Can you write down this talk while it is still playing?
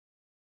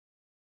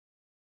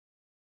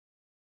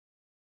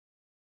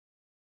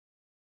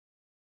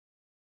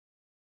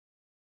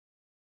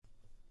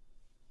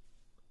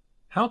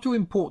How to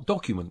import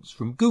documents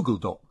from Google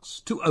Docs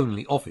to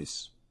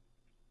ONLYOFFICE.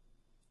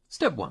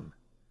 Step 1.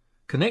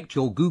 Connect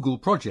your Google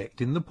project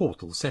in the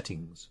portal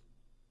settings.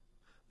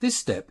 This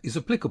step is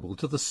applicable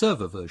to the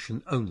server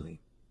version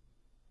only.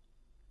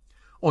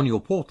 On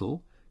your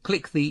portal,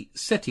 click the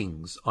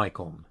Settings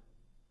icon.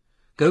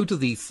 Go to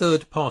the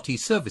Third-Party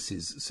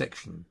Services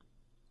section.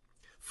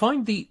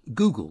 Find the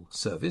Google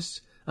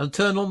service and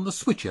turn on the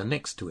switcher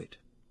next to it.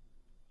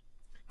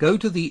 Go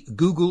to the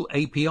Google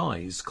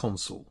APIs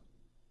console.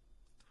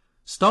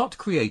 Start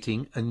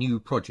creating a new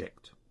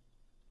project.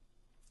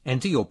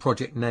 Enter your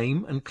project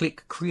name and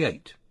click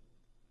Create.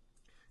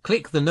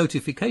 Click the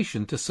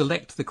notification to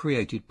select the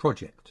created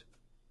project.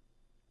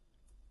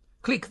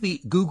 Click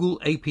the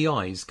Google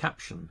APIs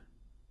caption.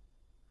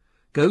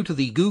 Go to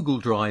the Google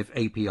Drive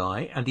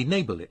API and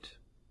enable it.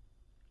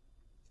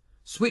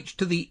 Switch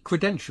to the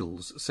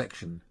Credentials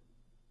section.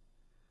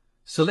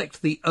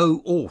 Select the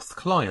OAuth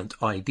Client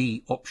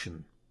ID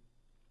option.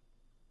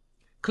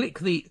 Click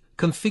the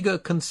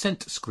Configure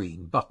Consent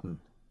Screen button.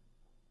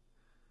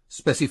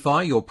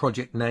 Specify your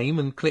project name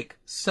and click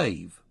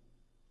Save.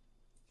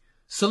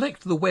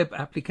 Select the web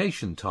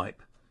application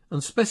type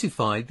and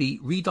specify the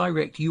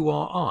Redirect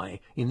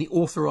URI in the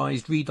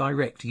Authorized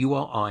Redirect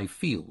URI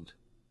field.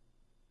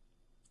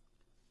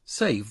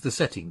 Save the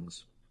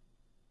settings.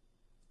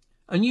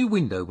 A new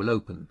window will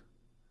open.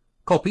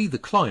 Copy the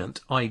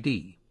client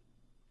ID.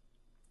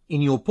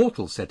 In your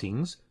portal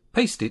settings,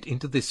 paste it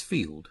into this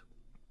field.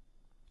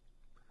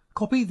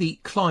 Copy the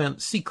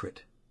client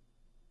secret.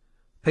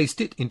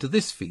 Paste it into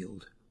this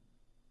field.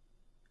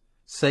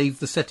 Save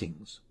the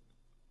settings.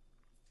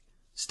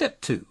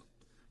 Step 2.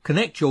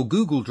 Connect your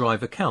Google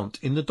Drive account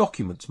in the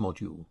Documents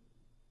module.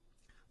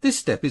 This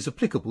step is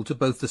applicable to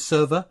both the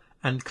server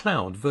and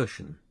cloud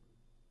version.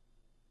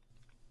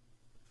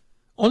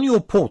 On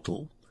your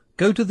portal,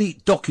 go to the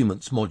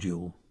Documents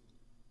module.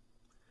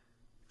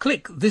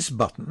 Click this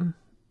button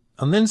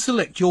and then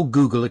select your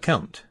Google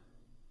account.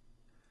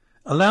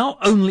 Allow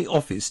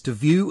ONLYOFFICE to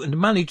view and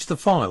manage the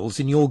files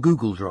in your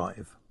Google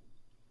Drive.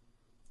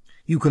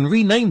 You can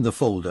rename the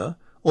folder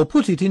or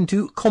put it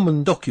into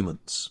Common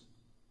Documents.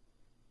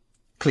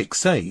 Click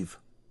Save.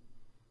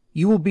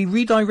 You will be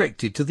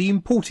redirected to the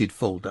imported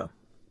folder.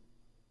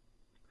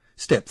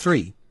 Step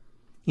 3.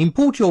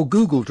 Import your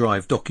Google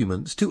Drive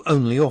documents to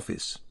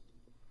ONLYOFFICE.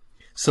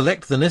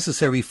 Select the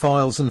necessary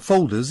files and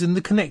folders in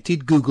the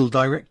connected Google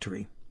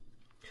directory.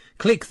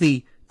 Click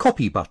the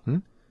Copy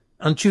button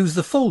and choose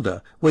the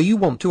folder where you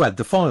want to add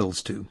the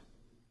files to.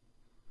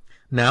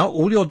 Now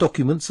all your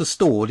documents are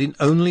stored in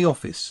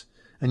ONLYOFFICE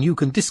and you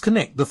can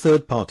disconnect the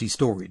third-party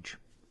storage.